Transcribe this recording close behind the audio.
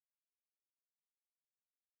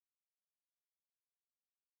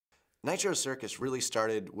Nitro Circus really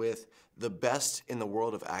started with the best in the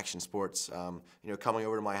world of action sports. Coming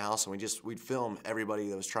over to my house and we'd film everybody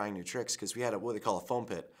that was trying new tricks because we had what they call a foam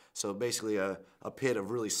pit. So basically a pit of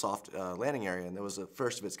really soft landing area, and it was the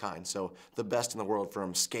first of its kind. So the best in the world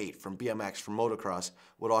from skate, from BMX, from motocross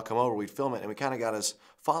would all come over, we'd film it, and we kind of got us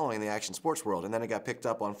following the action sports world. And then it got picked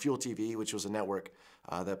up on Fuel TV, which was a network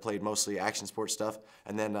that played mostly action sports stuff.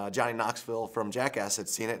 And then Johnny Knoxville from Jackass had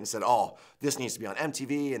seen it and said, oh, this needs to be on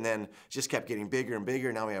MTV, and then just kept getting bigger and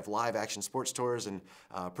bigger. Now we have live action sports tours and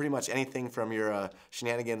pretty much anything from your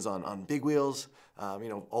shenanigans on big wheels,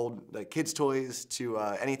 old kids' toys to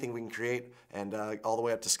anything we can create, and all the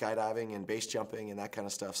way up to skydiving and base jumping and that kind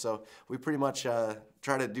of stuff. So we pretty much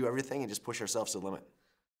try to do everything and just push ourselves to the limit.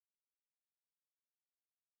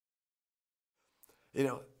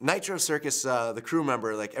 Nitro Circus, the crew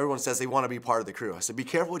member, everyone says they want to be part of the crew. I said, be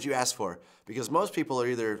careful what you ask for, because most people are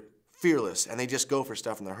either fearless and they just go for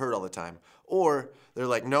stuff and they're hurt all the time, or they're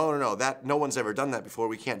like, no, no one's ever done that before,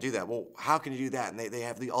 we can't do that. Well, how can you do that? And they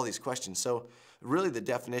have all these questions. So really the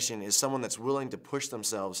definition is someone that's willing to push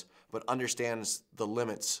themselves but understands the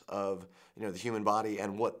limits of the human body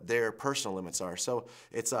and what their personal limits are. So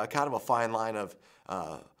it's kind of a fine line of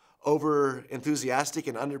over enthusiastic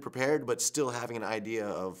and underprepared, but still having an idea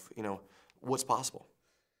of what's possible.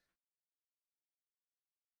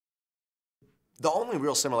 The only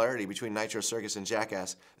real similarity between Nitro Circus and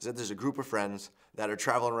Jackass is that there's a group of friends that are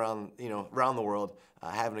traveling around, around the world,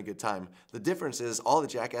 having a good time. The difference is all the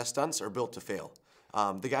Jackass stunts are built to fail.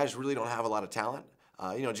 The guys really don't have a lot of talent.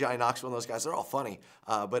 Johnny Knoxville and those guys, they're all funny,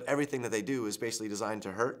 but everything that they do is basically designed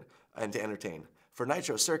to hurt and to entertain. For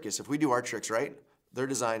Nitro Circus, if we do our tricks right, they're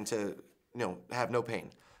designed to, have no pain.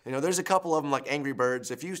 There's a couple of them like Angry Birds.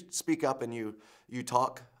 If you speak up and you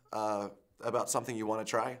talk about something you want to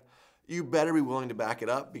try, you better be willing to back it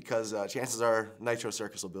up, because chances are Nitro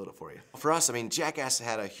Circus will build it for you. For us, Jackass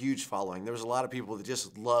had a huge following. There was a lot of people that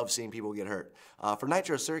just love seeing people get hurt. For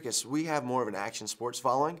Nitro Circus, we have more of an action sports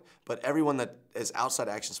following, but everyone that is outside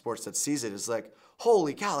action sports that sees it is like,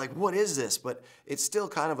 holy cow, what is this? But it's still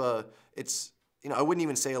kind of I wouldn't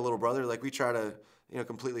even say a little brother. We try to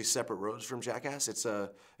completely separate roads from Jackass. It's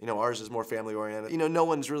ours is more family oriented. No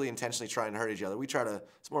one's really intentionally trying to hurt each other. We try to,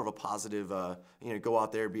 it's more of a positive, go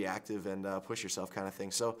out there, be active, and push yourself kind of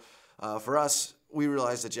thing. So for us, we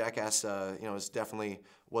realized that Jackass, is definitely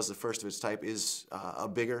was the first of its type, is a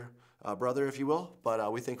bigger brother, if you will,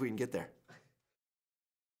 but we think we can get there.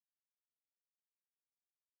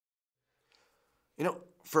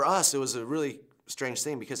 For us, it was a really strange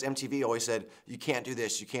thing, because MTV always said, you can't do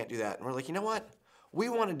this, you can't do that. And we're like, you know what? We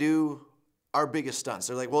want to do our biggest stunts.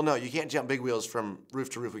 They're like, well, no, you can't jump big wheels from roof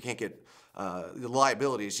to roof. We can't get, the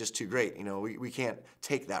liability is just too great. We can't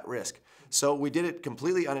take that risk. So we did it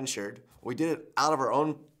completely uninsured. We did it out of our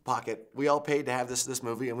own pocket. We all paid to have this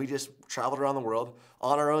movie, and we just traveled around the world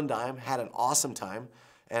on our own dime, had an awesome time,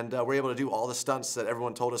 and were able to do all the stunts that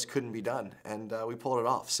everyone told us couldn't be done, and we pulled it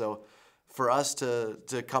off. So for us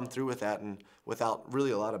to come through with that and without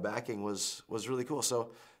really a lot of backing was really cool.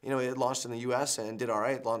 So it launched in the U.S. and did all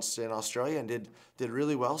right. Launched in Australia and did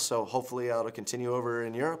really well. So hopefully it'll continue over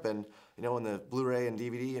in Europe, and when the Blu-ray and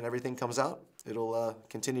DVD and everything comes out, it'll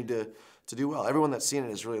continue to do well. Everyone that's seen it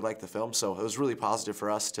has really liked the film, so it was really positive for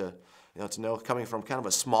us to know, coming from kind of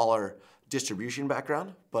a smaller distribution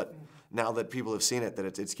background, but now that people have seen it, that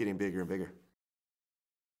it's getting bigger and bigger.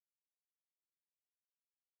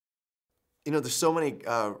 There's so many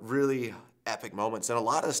really epic moments, and a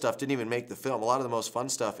lot of the stuff didn't even make the film. A lot of the most fun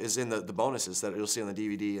stuff is in the bonuses that you'll see on the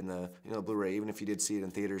DVD and the Blu-ray, even if you did see it in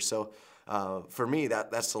theaters. So for me,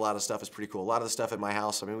 that's a lot of stuff is pretty cool. A lot of the stuff at my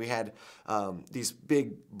house, we had these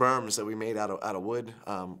big berms that we made out of wood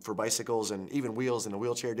for bicycles, and even wheels, and a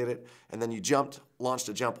wheelchair did it. And then you launched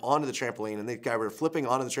a jump onto the trampoline, and the guy were flipping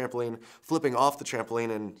onto the trampoline, flipping off the trampoline,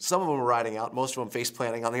 and some of them were riding out, most of them face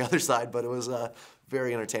planting on the other side, but it was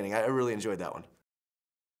very entertaining. I really enjoyed that one.